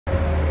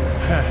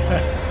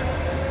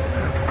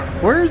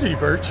Where is he,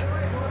 Birch?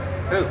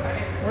 Who?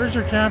 Where's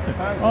your captain?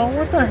 Oh,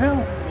 what the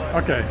hell?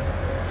 Okay.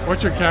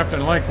 What's your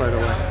captain like, by the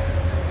way?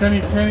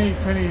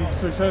 Can he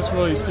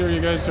successfully steer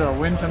you guys to a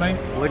win tonight?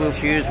 Wooden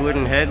shoes,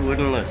 wooden head,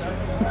 wouldn't listen.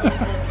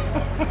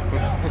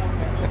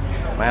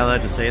 Am I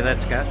allowed to say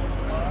that, Scott?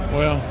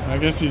 Well, I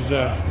guess he's,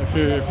 if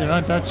you're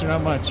not Dutch, you're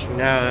not much.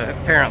 No,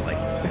 apparently.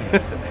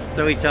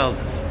 So he tells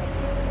us.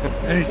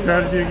 Any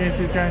strategy against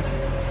these guys?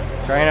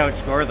 Try and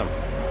outscore them.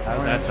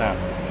 How's that sound?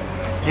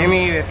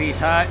 Jimmy, if he's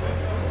hot,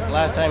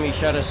 last time he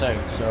shut us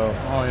out, so...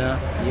 Oh, yeah?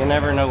 You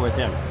never know with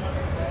him.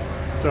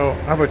 So,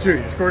 how about you?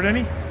 You scored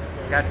any?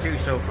 Got 2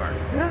 so far.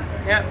 Yeah?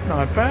 Yeah.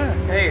 Not bad.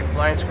 Hey,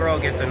 blind squirrel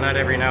gets a nut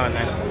every now and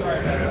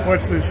then.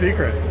 What's the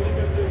secret?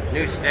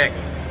 New stick.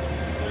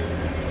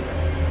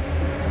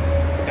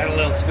 Got a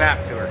little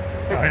snap to her.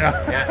 Oh,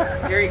 yeah?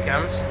 Yeah, here he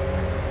comes.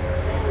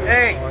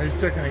 Hey! Oh, he's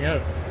chickening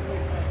out.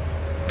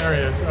 There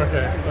he is.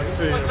 Okay, let's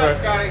see. What's up,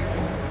 Scotty?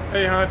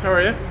 Hey, Hans, how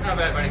are you? Not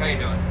bad, buddy. How you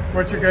doing?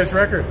 What's your guys'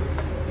 record?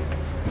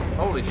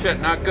 Holy shit,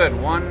 not good.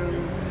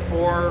 1,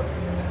 4,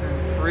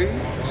 and 3,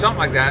 something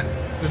like that.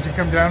 Did you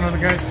come down on the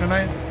guys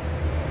tonight?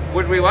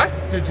 Would we what?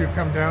 Did you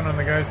come down on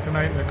the guys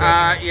tonight in the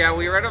dressing room? Yeah,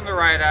 we read on the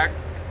riot act.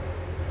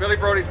 Billy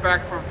Brodie's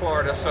back from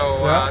Florida,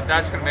 so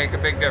that's going to make a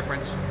big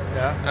difference.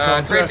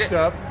 Yeah, so dressed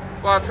up.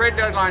 Well, trade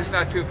deadline's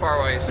not too far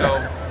away, so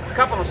a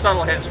couple of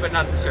subtle hits, but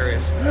nothing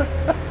serious.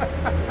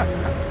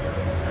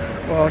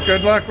 Well,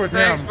 good luck with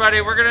him. Thanks,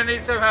 buddy. We're going to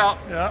need some help.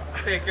 Yeah.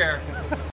 Take care.